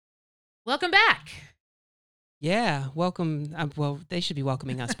Welcome back. Yeah, welcome. Well, they should be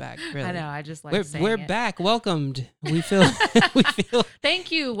welcoming us back. Really, I know. I just like we're saying we're it. back. Welcomed. We feel we feel.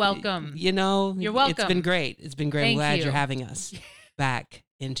 Thank you. Welcome. You know, You're welcome. It's been great. It's been great. I'm Thank glad you. you're having us back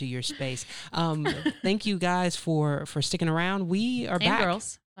into your space. Thank you guys for sticking around. We are And back.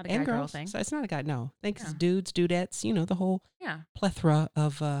 girls. Not a And guy girl girls. thing. So it's not a guy. No, thanks, Yeah. dudes, dudettes. You know, the whole Yeah, plethora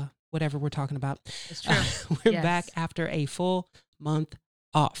of whatever we're talking about. it's true. We're Yes. back after a full month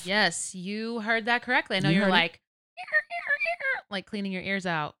off. Yes, you heard that correctly. I know You you're heard it. like cleaning your ears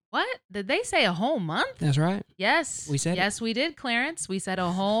out. What? Did they say a whole month? That's right. Yes. We said it. Yes, we did, Clarence. We said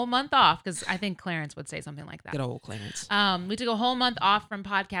a whole month off because I think Clarence would say something like that. Good old Clarence. We took a whole month off from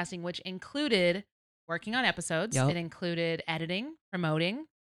podcasting, which included working on episodes. Yup. It included editing, promoting,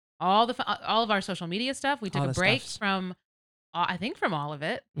 all of our social media stuff. We took All a the break stuffs. from, I think, from all of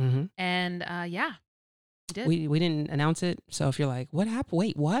it. Mm-hmm. And yeah, we did. We didn't announce it. So if you're like, what happened?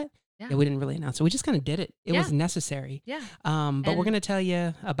 Wait, what? Yeah. We didn't really announce it. We just kind of did it. It was necessary. Yeah. But And- we're going to tell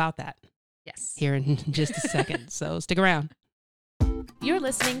you about that Yes. here in just a second. So stick around. You're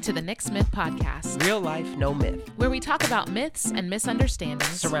listening to the Nick Smith Podcast, Real life, no myth. where we talk about myths and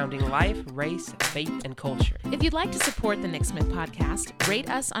misunderstandings. Surrounding life, race, faith, and culture. If you'd like to support the Nick Smith Podcast, rate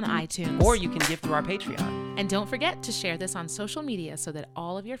us on iTunes. Or you can give through our Patreon. And don't forget to share this on social media so that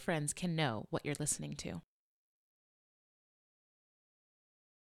all of your friends can know what you're listening to.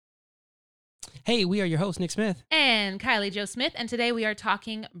 Hey, we are your host, Nick Smith. And Kylie Joe Smith. And today we are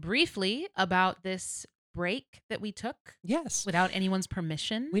talking briefly about this break that we took Yes. without anyone's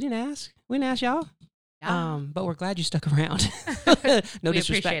permission. We didn't ask. We didn't ask y'all. Yeah. But we're glad you stuck around. No we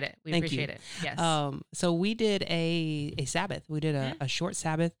disrespect. appreciate it. We Thank appreciate you. it. Yes. So we did a Sabbath. We did Mhm. a short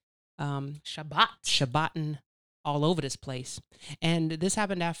Sabbath. Shabbat. Shabbatin all over this place. And this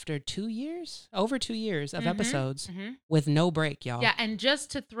happened after over 2 years of Mhm. episodes Mhm. with no break, y'all. Yeah. And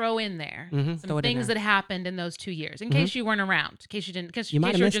just to throw in there, Mhm. some Throw it in things there. that happened in those 2 years, in Mhm. case you weren't around, in case you didn't, You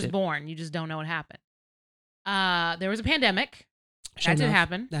might have were missed just it. born, you just don't know what happened. There was a pandemic. Sure That did enough,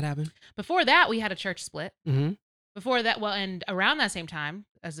 happen. That happened. Before that, we had a church split. Mm-hmm. Before that, well, and around that same time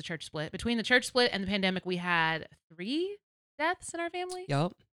as the church split, between the church split and the pandemic, we had 3 deaths in our family.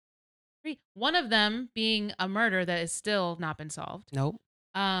 Yup. 3. One of them being a murder that is still not been solved. Nope.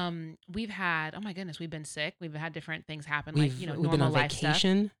 We've had, oh my goodness, we've been sick. We've had different things happen, We've like, been normal on life stuff.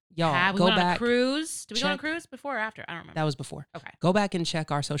 vacation. Y'all, We go went on a back. cruise. Did we go on a check- cruise before or after? I don't remember. That was before. Okay. Go back and check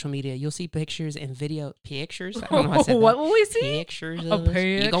our social media. You'll see pictures and video. Pictures? I don't know how I said What that. will we see? Pictures Oh, of us.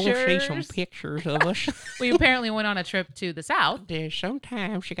 You're going to see some pictures. pictures of us. We apparently went on a trip to the south. There's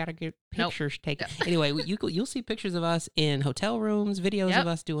sometimes you got to get Nope. pictures taken. Anyway, you'll see pictures of us in hotel rooms, videos Yep. of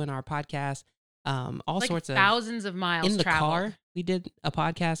us doing our podcast, all Like sorts of thousands of miles in the traveled. car. We did a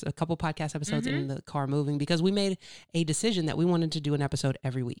couple podcast episodes Mm-hmm. in the car moving because we made a decision that we wanted to do an episode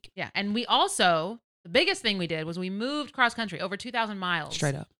every week. Yeah. And we also, the biggest thing we did was we moved cross country over 2,000 miles.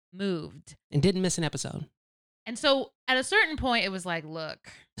 Straight up. Moved. And didn't miss an episode. And so at a certain point, it was like, look,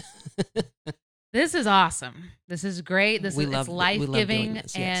 this is awesome. This is great. It's We love life giving, doing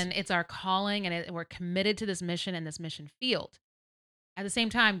this, yes. and it's our calling, and we're committed to this mission and this mission field. At the same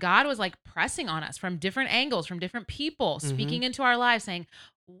time, God was like pressing on us from different angles, from different people, Mm-hmm. speaking into our lives, saying,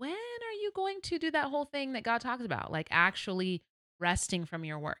 when are you going to do that whole thing that God talks about? Like actually resting from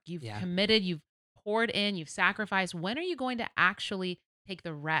your work. You've Yeah. committed, you've poured in, you've sacrificed. When are you going to actually take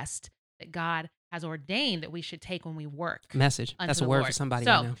the rest that God has ordained that we should take when we work? Message. Unto That's a the word Lord. for somebody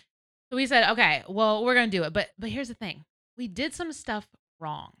So, right now. So we said, okay, well, we're going to do it. But here's the thing. We did some stuff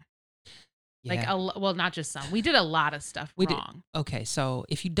wrong. Like, Yeah. well, not just some. We did a lot of stuff We did. wrong. Okay, so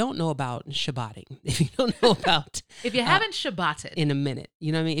if you don't know about Shabbating, if you don't know about If you haven't Shabbated, in a minute,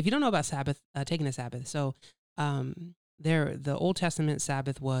 you know what I mean? If you don't know about Sabbath, taking a Sabbath, so the Old Testament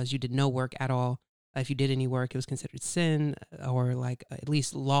Sabbath was you did no work at all. If you did any work, it was considered sin or like at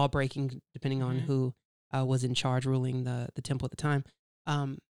least law breaking, depending on Mhm. who was in charge ruling the temple at the time.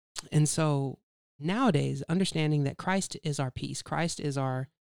 And so nowadays, understanding that Christ is our peace, Christ is our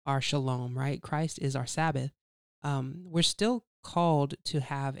shalom, right? Christ is our Sabbath. We're still called to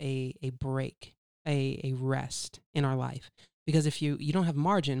have a break, a rest in our life. Because if you don't have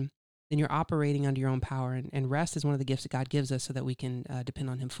margin, then you're operating under your own power. And rest is one of the gifts that God gives us so that we can depend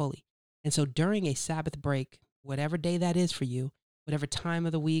on him fully. And so during a Sabbath break, whatever day that is for you, whatever time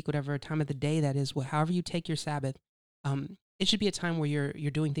of the week, whatever time of the day that is, however you take your Sabbath, it should be a time where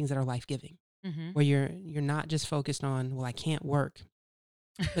you're doing things that are life-giving, Mhm. where you're not just focused on, well, I can't work,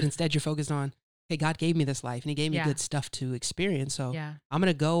 but instead you're focused on, hey, God gave me this life and he gave me Yeah. good stuff to experience. So Yeah. I'm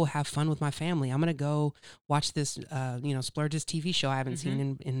going to go have fun with my family. I'm going to go watch this, splurge this TV show I haven't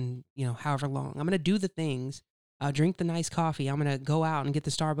seen in however long. I'm going to do the things drink the nice coffee. I'm going to go out and get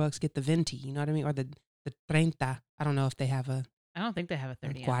the Starbucks, get the venti, you know what I mean? Or the 30. I don't know if they have a I don't think they have a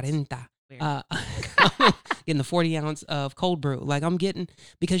 30 40. Weird. Getting the 40 ounce of cold brew. Like I'm getting,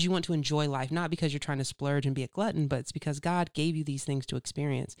 because you want to enjoy life, not because you're trying to splurge and be a glutton, but it's because God gave you these things to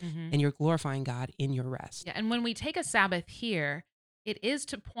experience and you're glorifying God in your rest. Yeah. And when we take a Sabbath here, it is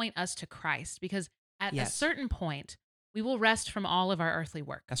to point us to Christ, because at a certain point, we will rest from all of our earthly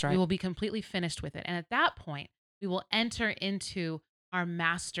work. That's right. We will be completely finished with it. And at that point, we will enter into our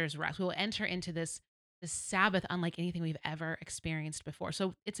master's rest. We will enter into this Sabbath unlike anything we've ever experienced before.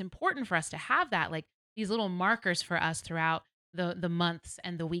 So it's important for us to have that, like these little markers for us throughout the months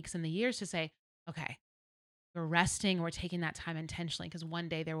and the weeks and the years to say, okay, we're resting, we're taking that time intentionally, because one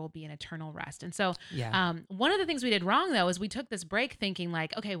day there will be an eternal rest. And so one of the things we did wrong, though, is we took this break thinking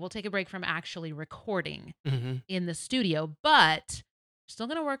like, okay, we'll take a break from actually recording in the studio, but we're still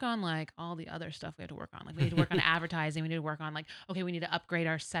going to work on like all the other stuff we have to work on. Like we need to work on advertising. We need to work on like, okay, we need to upgrade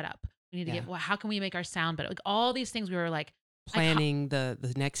our setup. We need to get, well, how can we make our sound better? Like all these things we were like, planning the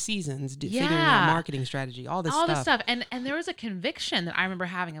next seasons, figuring out marketing strategy, all this stuff. And there was a conviction that I remember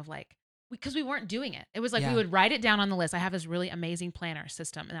having of like, because we weren't doing it. It was like we would write it down on the list. I have this really amazing planner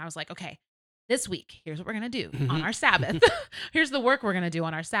system. And I was like, okay, this week, here's what we're going to do on our Sabbath. Here's the work we're going to do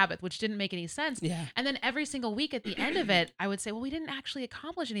on our Sabbath, which didn't make any sense. Yeah. And then every single week at the end of it, I would say, well, we didn't actually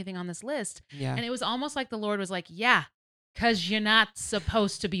accomplish anything on this list. Yeah. And it was almost like the Lord was like, yeah, because you're not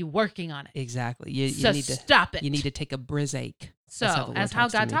supposed to be working on it. Exactly. You need to stop it. You need to take a brizake. So that's how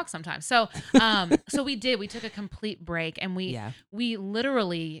God talks sometimes. So, so we took a complete break, and we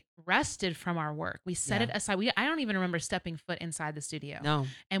literally rested from our work. We set it aside. I don't even remember stepping foot inside the studio. No.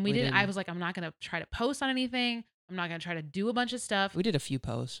 And we didn't. I was like, I'm not going to try to post on anything. I'm not going to try to do a bunch of stuff. We did a few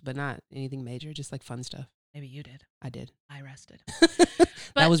posts, but not anything major, just like fun stuff. Maybe you did. I did. I rested.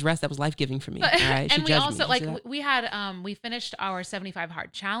 That was rest. That was life-giving for me. All right. And we also we had we finished our 75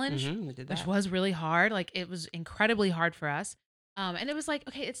 hard challenge, we did that. which was really hard. Like it was incredibly hard for us. And it was like,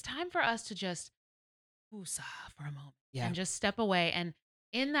 okay, it's time for us to just woosah for a moment and just step away. And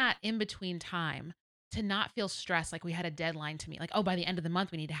in that in-between time, to not feel stressed, like we had a deadline to meet, like, oh, by the end of the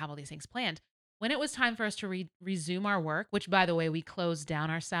month, we need to have all these things planned. When it was time for us to resume our work, which by the way, we closed down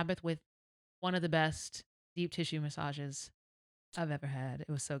our Sabbath with one of the best deep tissue massages I've ever had.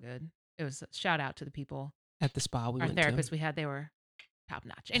 It was so good. It was shout out to the people at the spa our therapists we had. They were top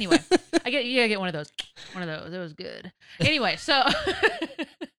notch. Anyway, you gotta get one of those. It was good. Anyway, so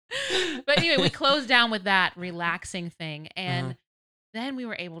but anyway, we closed down with that relaxing thing, and then we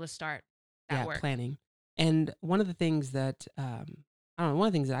were able to start that work. Planning. And one of the things that one of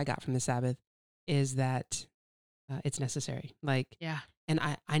the things that I got from the Sabbath is that it's necessary. Like, and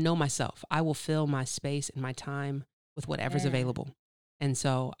I know myself. I will fill my space and my time with whatever's available. And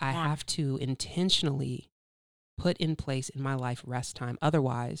so I have to intentionally put in place in my life rest time.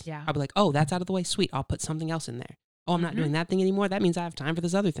 Otherwise, I'll be like, oh, that's out of the way. Sweet. I'll put something else in there. Oh, I'm not doing that thing anymore. That means I have time for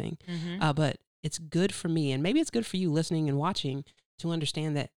this other thing. But it's good for me. And maybe it's good for you listening and watching to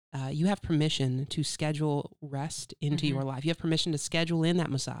understand that you have permission to schedule rest into your life. You have permission to schedule in that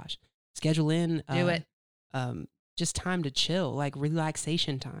massage, schedule in just time to chill, like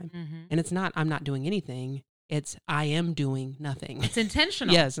relaxation time. And it's not, I'm not doing anything. It's, I am doing nothing. It's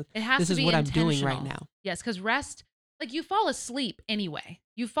intentional. Yes. It has this to is be what intentional. I'm doing right now. Yes. Because rest, like you fall asleep anyway.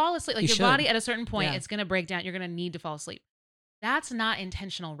 You fall asleep. Like your body at a certain point, it's going to break down. You're going to need to fall asleep. That's not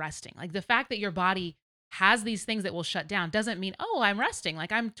intentional resting. Like the fact that your body has these things that will shut down doesn't mean, oh, I'm resting.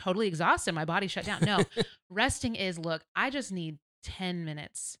 Like I'm totally exhausted. My body shut down. No, resting is, look, I just need 10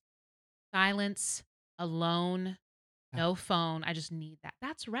 minutes. Silence, alone, no phone. I just need that.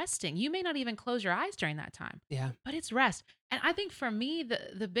 That's resting. You may not even close your eyes during that time. Yeah. But it's rest. And I think for me,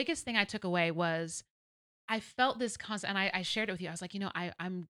 the biggest thing I took away was I felt this constant, and I shared it with you. I was like,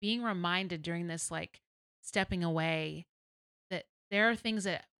 I'm being reminded during this like stepping away that there are things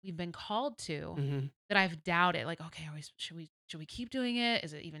that we've been called to that I've doubted. Like, okay, should we keep doing it?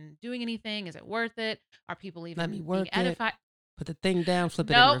 Is it even doing anything? Is it worth it? Are people even being edified? Put the thing down, flip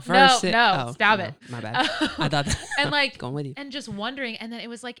it and reverse it. No, stop it. My bad. I thought that. And like going with you. And just wondering. And then it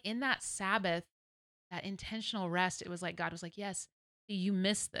was like in that Sabbath, that intentional rest, it was like God was like, yes, you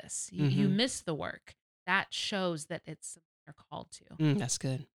missed this. You missed the work. That shows that it's something you're called to. That's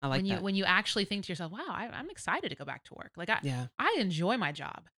good. I like that. When you actually think to yourself, wow, I'm excited to go back to work. Like I enjoy my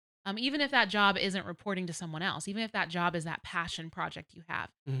job. Even if that job isn't reporting to someone else, even if that job is that passion project you have,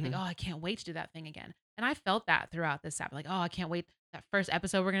 like, oh, I can't wait to do that thing again. And I felt that throughout this Sabbath. Like, oh, I can't wait. That first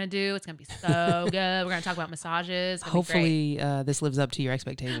episode we're going to do, it's going to be so good. We're going to talk about massages. Hopefully this lives up to your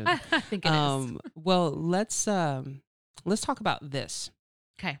expectations. I think it is. Well, let's talk about this.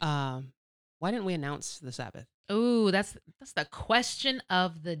 Okay. why didn't we announce the Sabbath? Ooh, that's the question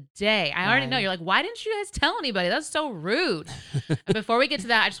of the day. I already know. Right. You're like, why didn't you guys tell anybody? That's so rude. And before we get to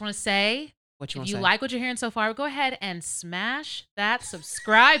that, I just want to say, What you if want you to say? like what you're hearing so far, go ahead and smash that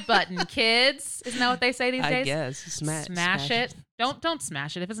subscribe button, kids. Isn't that what they say these I days? guess Smash it. Don't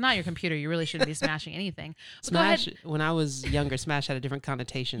smash it. If it's not your computer, you really shouldn't be smashing anything. But go ahead. Smash. When I was younger, smash had a different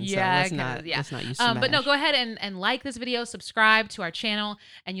connotation. Yeah, so let's yeah. not use smash. But no, go ahead and like this video, subscribe to our channel,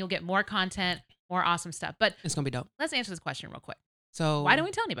 and you'll get more content, more awesome stuff. But It's gonna be dope. let's answer this question real quick. So Why don't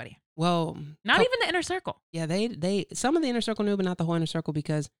we tell anybody? Well, Not even the inner circle. yeah, they some of the inner circle knew, but not the whole inner circle,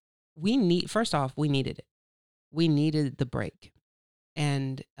 because we needed it. We needed the break,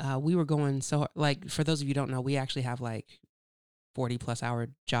 and we were going so, like, for those of you who don't know, we actually have like 40+ hour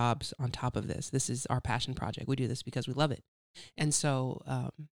jobs on top of this. This is our passion project. We do this because we love it, and so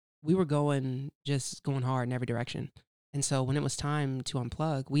we were going hard in every direction. And so when it was time to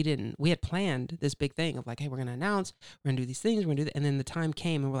unplug, we had planned this big thing of like, hey, we're going to announce, we're going to do these things, we're going to do that. And then the time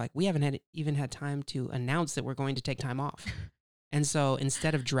came and we're like, we haven't even had time to announce that we're going to take time off. And so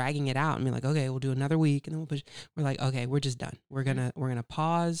instead of dragging it out and being like, okay, we'll do another week, and then we're like, okay, we're just done. We're going to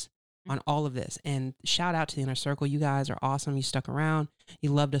pause on all of this. And shout out to the inner circle. You guys are awesome. You stuck around. You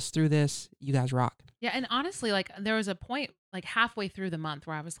loved us through this. You guys rock. Yeah, and honestly, like there was a point like halfway through the month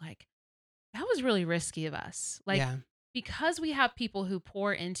where I was like, that was really risky of us. Like, yeah. because we have people who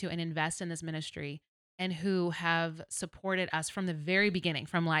pour into and invest in this ministry and who have supported us from the very beginning,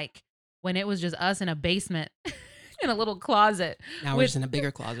 from like when it was just us in a basement in a little closet. Now we're just in a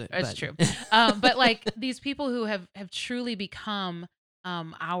bigger closet. That's but. true. But like these people who have truly become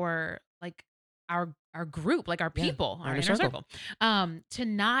our group, like our people, our inner circle. To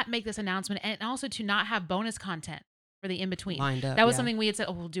not make this announcement, and also to not have bonus content for the in between. Lined up. That was yeah. something we had said,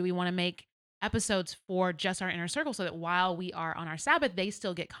 oh, well, do we want to make episodes for just our inner circle so that while we are on our Sabbath, they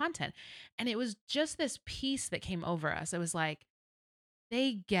still get content? And it was just this peace that came over us. It was like,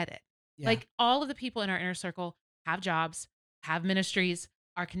 they get it. Yeah. Like all of the people in our inner circle have jobs, have ministries,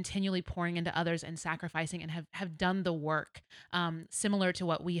 are continually pouring into others and sacrificing, and have done the work similar to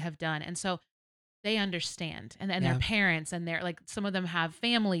what we have done. And so they understand, and their parents, and they're like, some of them have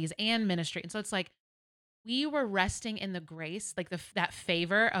families and ministry. And so it's like, we were resting in the grace, like that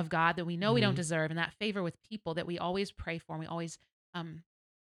favor of God that we know we don't deserve, and that favor with people that we always pray for, and we always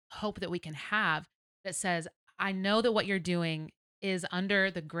hope that we can have, that says, I know that what you're doing is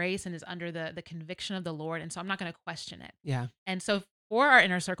under the grace and is under the conviction of the Lord, and so I'm not going to question it. Yeah. And so for our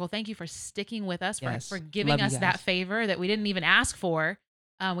inner circle, thank you for sticking with us, for giving us that favor that we didn't even ask for.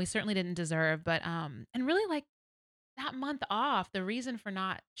 We certainly didn't deserve, but and really, like, that month off, the reason for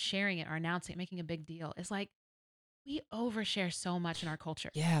not sharing it or announcing it, making a big deal, is like, we overshare so much in our culture.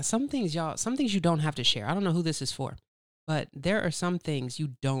 Yeah, some things you don't have to share. I don't know who this is for, but there are some things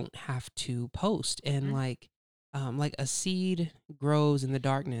you don't have to post. And like a seed grows in the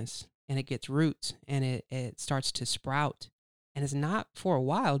darkness and it gets roots and it starts to sprout. And it's not for a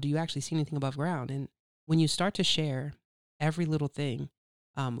while do you actually see anything above ground. And when you start to share every little thing,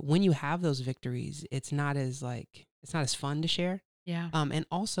 when you have those victories, it's not as fun to share. Yeah. And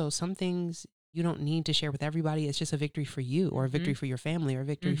also some things you don't need to share with everybody. It's just a victory for you, or a victory for your family, or a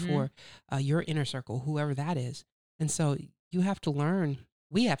victory for your inner circle, whoever that is. And so you have to learn.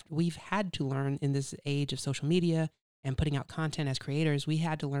 We've had to learn in this age of social media and putting out content as creators. We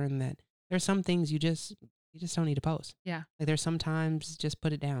had to learn that there's some things you just don't need to post. Yeah. Like there's sometimes just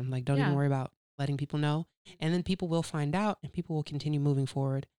put it down. Like don't even worry about letting people know. And then people will find out, and people will continue moving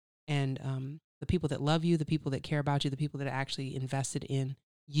forward. And the people that love you, the people that care about you, the people that are actually invested in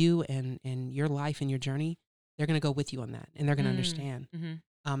you and your life and your journey, they're going to go with you on that, and they're going to understand.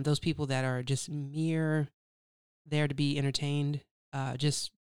 Those people that are just mere there to be entertained,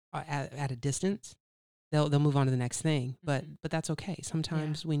 just at a distance, they'll move on to the next thing. But that's okay.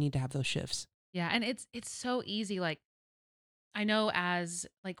 Sometimes we need to have those shifts. Yeah, and it's so easy. Like, I know as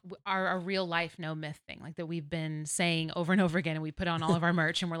like our real life no myth thing, like that we've been saying over and over again, and we put on all of our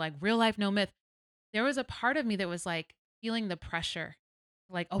merch, and we're like, real life no myth. There was a part of me that was like feeling the pressure,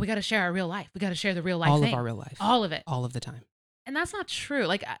 like, oh, we got to share our real life. We got to share the real life all thing. Of our real life. All of it. All of the time. And that's not true.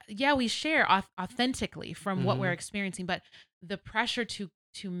 Like, yeah, we share authentically from what we're experiencing, but the pressure to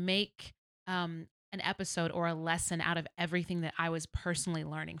make an episode or a lesson out of everything that I was personally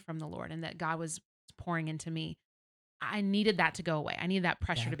learning from the Lord and that God was pouring into me, I needed that to go away. I needed that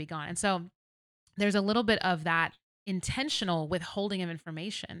pressure to be gone. And so there's a little bit of that intentional withholding of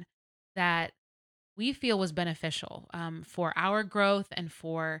information that we feel was beneficial for our growth and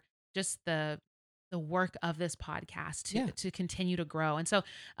for just the work of this podcast to continue to grow. And so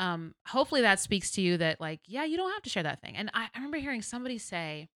hopefully that speaks to you that, like, yeah, you don't have to share that thing. And I remember hearing somebody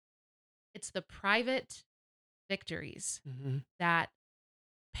say, it's the private victories Mm-hmm. that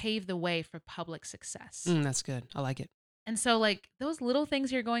pave the way for public success. That's good. I like it. And so like those little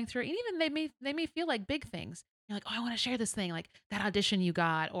things you're going through, and even they may feel like big things. You're like, oh, I want to share this thing, like that audition you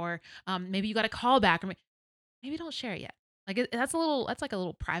got, or maybe you got a call back, or maybe don't share it yet. Like that's like a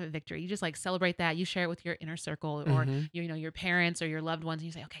little private victory. You just like celebrate that. You share it with your inner circle, or Mm-hmm. your parents or your loved ones, and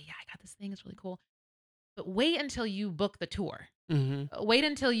you say, okay, yeah, I got this thing. It's really cool. But wait until you book the tour. Mm-hmm. Wait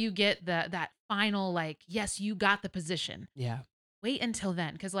until you get that final, like, yes, you got the position. Yeah. Wait until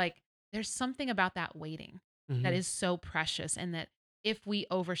then, because like there's something about that waiting Mm-hmm. that is so precious, and that if we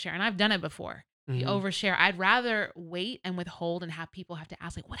overshare, and I've done it before, we Mhm. overshare. I'd rather wait and withhold and have people have to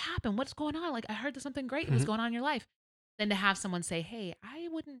ask, like, what happened? What's going on? Like, I heard there's something great was Mhm. going on in your life, than to have someone say, hey, I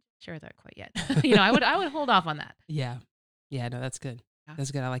wouldn't share that quite yet. I would hold off on that. Yeah. Yeah. No, that's good. Yeah.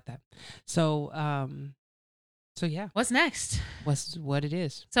 That's good. I like that. So, yeah, What's next? what it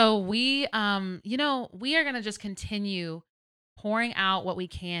is. So we are going to just continue pouring out what we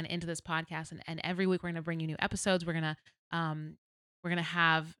can into this podcast, and every week we're going to bring you new episodes. We're going to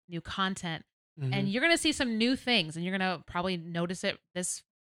have new content, Mhm. and you're going to see some new things, and you're going to probably notice it this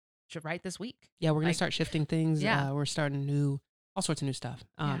week. Yeah, we're gonna like- start shifting things. Yeah. We're starting all sorts of new stuff,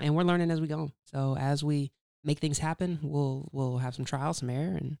 Yeah. and we're learning as we go. So as we make things happen, we'll have some trial, some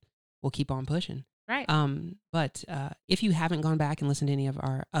error, and we'll keep on pushing. Right. But if you haven't gone back and listened to any of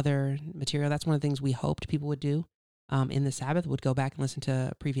our other material, that's one of the things we hoped people would do. In the Sabbath, would go back and listen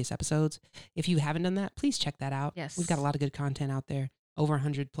to previous episodes. If you haven't done that, please check that out. Yes. We've got a lot of good content out there, over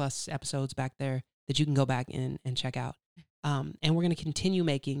 100+ episodes back there that you can go back and check out. And we're going to continue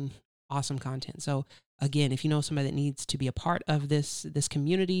making awesome content. So again, if you know somebody that needs to be a part of this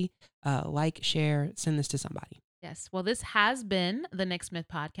community, like, share, send this to somebody. Yes. Well, this has been the Nick Smith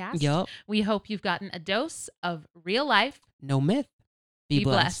Podcast. Yup. We hope you've gotten a dose of real life. No myth. Be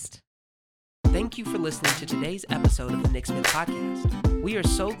blessed. Thank you for listening to today's episode of the Nick Smith Podcast. We are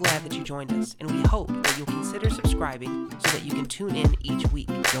so glad that you joined us, and we hope that you'll consider subscribing so that you can tune in each week.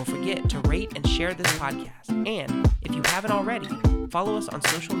 Don't forget to rate and share this podcast. And if you haven't already, follow us on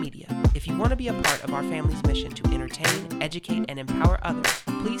social media. If you want to be a part of our family's mission to entertain, educate, and empower others,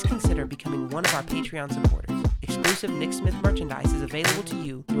 please consider becoming one of our Patreon supporters. Exclusive Nick Smith merchandise is available to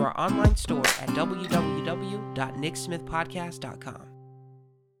you through our online store at www.nicksmithpodcast.com.